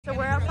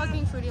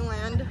fucking Foodie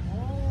Land.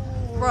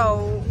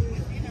 Bro.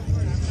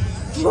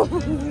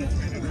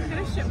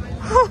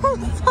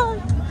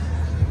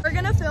 We're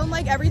gonna film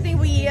like everything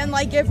we eat and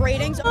like give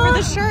ratings for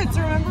the shirts.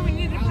 Remember we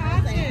needed to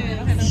pass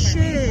it.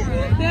 Shit.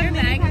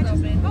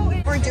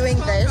 We're doing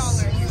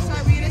this.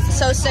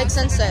 So 6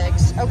 and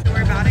 6. Okay,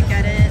 we're about to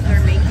get it.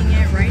 They're making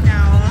it right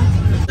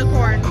now. The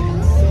corn.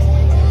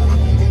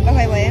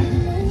 Okay,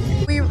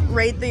 wait. We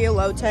rate the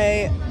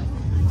elote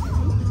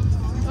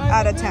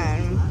out of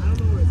 10.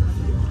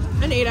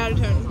 An 8 out of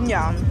 10.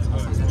 Yeah.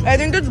 I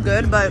think it's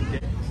good, but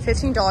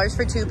 $15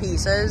 for 2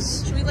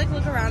 pieces. Should we like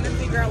look around and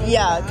figure out what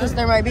Yeah, because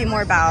there might be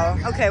more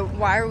bao. Okay,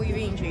 why are we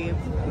being cheap?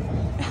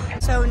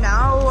 So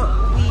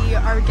now we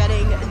are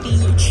getting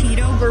the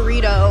Cheeto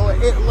burrito.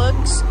 It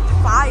looks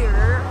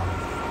fire.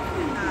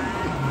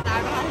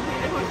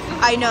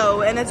 I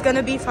know, and it's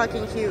gonna be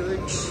fucking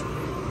huge.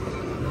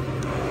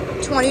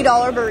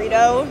 $20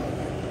 burrito.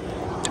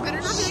 It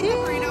better not be like a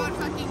burrito in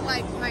fucking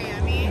like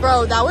Miami.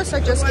 Bro, that was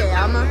such a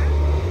scam.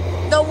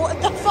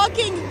 The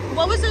fucking,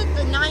 what was it?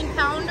 The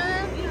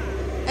 9-pounder?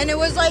 And it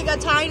was like a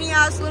tiny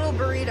ass little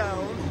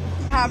burrito.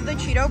 Have the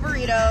Cheeto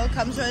burrito,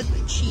 comes with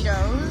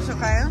Cheetos,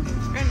 okay?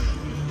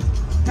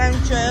 And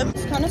chips.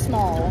 It's kind of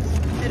small.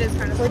 It is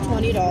kind of for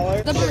small.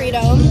 $20. The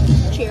burrito.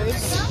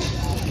 Cheers.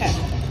 Okay.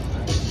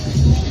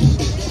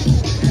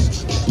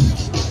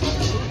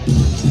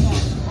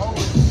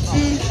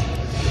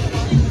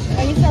 I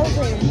need sour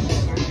cream.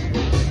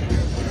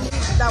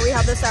 Now we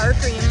have the sour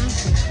cream.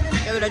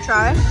 Give it a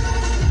try.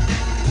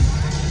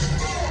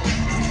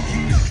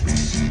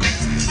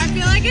 I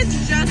feel like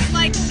it's just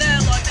like the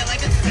elote,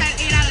 like a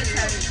 8 out of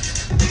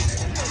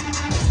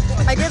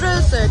 10. I give it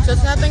a 6.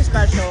 It's nothing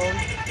special.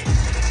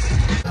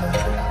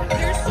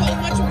 There's so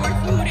much more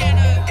food in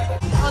it.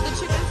 Oh, the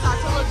chicken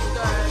salsa looks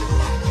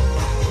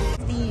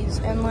good. These,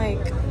 and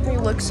like, they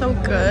look so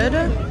good,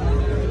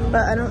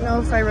 but I don't know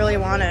if I really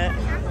want it.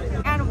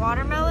 And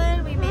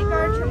watermelon, we make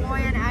our chamoy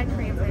and add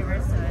cream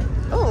flavors to it.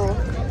 Oh.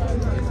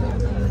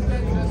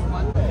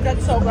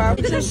 That's so good.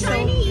 It's just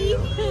tiny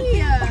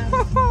Evie.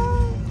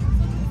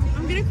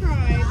 I'm gonna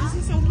cry. This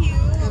is so cute.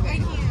 Okay. I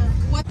can't.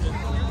 What?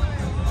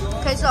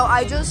 Okay, so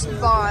I just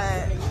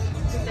bought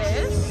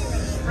this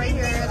right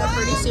here, the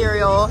fruity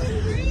cereal,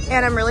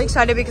 and I'm really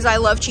excited because I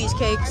love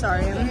cheesecake.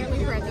 Sorry.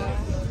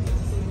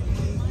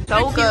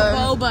 So a good.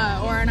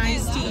 Boba or an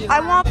iced tea. I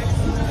want.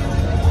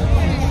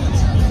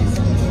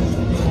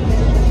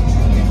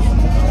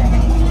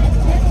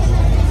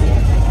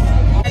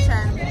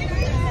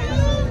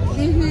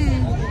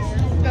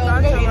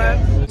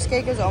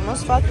 Cheesecake is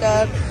almost fucked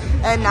up,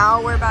 and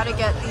now we're about to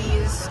get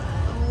these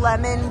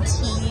lemon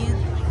tea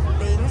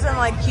things in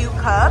like cute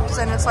cups,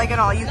 and it's like an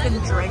all you can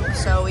drink,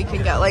 so we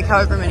can get like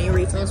however many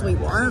refills we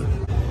want.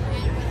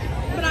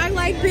 But I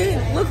like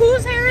pink. Look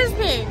whose hair is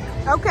pink.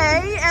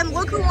 Okay, and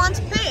look who wants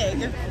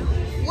pig.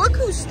 Look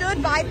who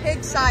stood by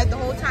pig's side the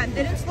whole time.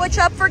 Didn't switch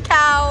up for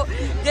cow,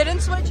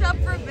 didn't switch up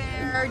for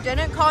bear,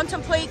 didn't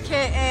contemplate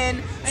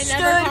kitten,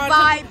 stood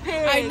by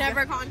pig. I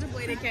never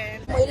contemplated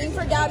kitten. Waiting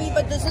for Gabby,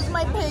 but this is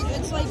my pig.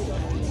 It's like,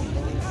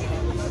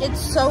 it's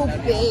so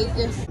big.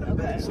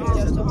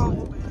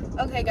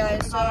 Okay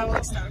guys,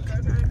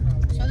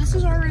 so this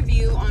is our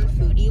review on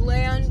Foodie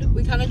Land.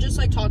 We kind of just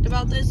like talked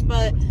about this,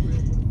 but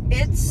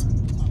it's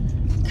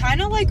kind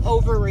of like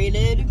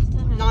overrated.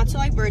 Not to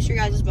like burst your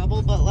guys'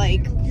 bubble, but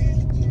like,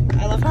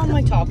 I love how I'm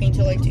like talking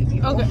to like 2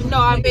 people. Okay, no,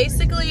 I'm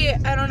basically,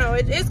 I don't know,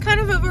 it is kind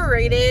of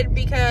overrated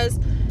because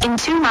in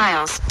 2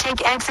 miles,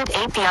 take exit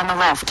 8B on the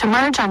left to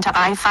merge onto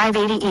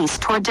I-580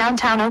 East toward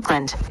downtown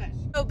Oakland.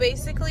 So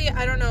basically,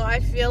 I don't know,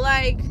 I feel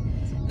like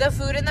the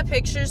food in the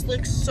pictures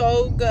looks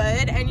so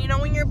good, and you know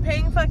when you're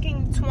paying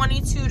fucking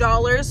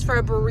 $22 for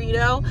a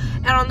burrito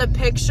and on the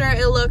picture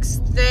it looks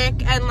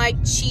thick and like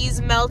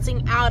cheese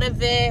melting out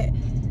of it,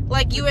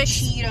 like you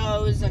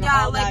Cheetos and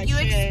yeah, all like that you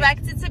shit.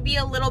 expect it to be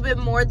a little bit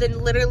more than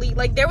literally,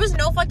 like there was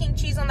no fucking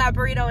cheese on that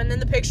burrito, and in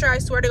the picture I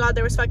swear to God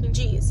there was fucking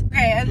cheese.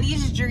 Okay, and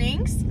these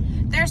drinks,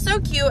 they're so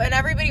cute and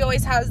everybody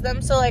always has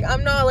them, so like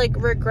I'm not like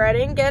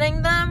regretting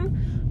getting them,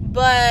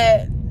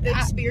 but the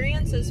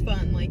experience is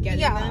fun, like getting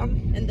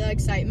them and the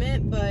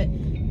excitement, but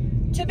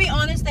to be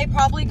honest, they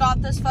probably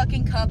got this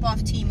fucking cup off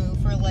Temu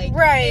for like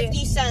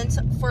 50 cents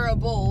for a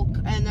bulk,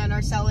 and then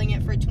are selling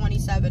it for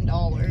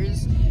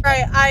 $27.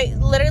 Right,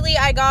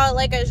 I got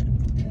like a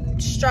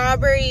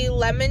strawberry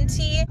lemon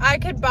tea. I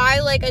could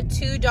buy like a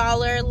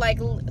 $2 like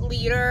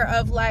liter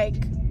of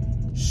like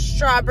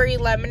strawberry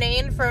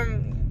lemonade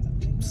from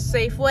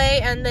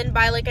Safeway, and then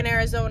buy like an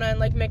Arizona and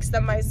like mix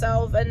them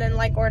myself, and then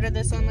like order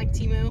this on like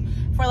Temu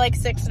for like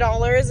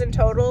 $6 in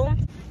total.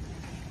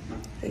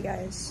 Hey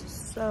guys,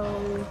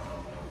 so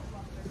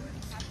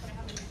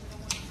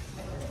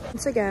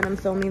once again I'm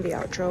filming the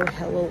outro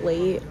hella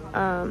late.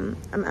 I'm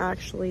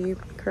actually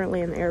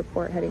currently in the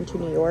airport heading to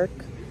New York,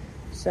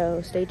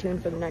 so stay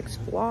tuned for the next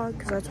vlog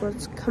because that's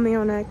what's coming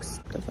out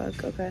next. The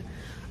fuck, okay.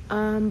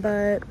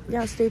 But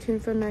yeah, stay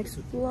tuned for the next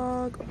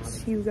vlog. I'll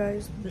see you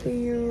guys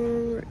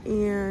there,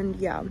 and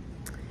yeah,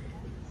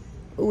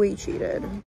 we cheated.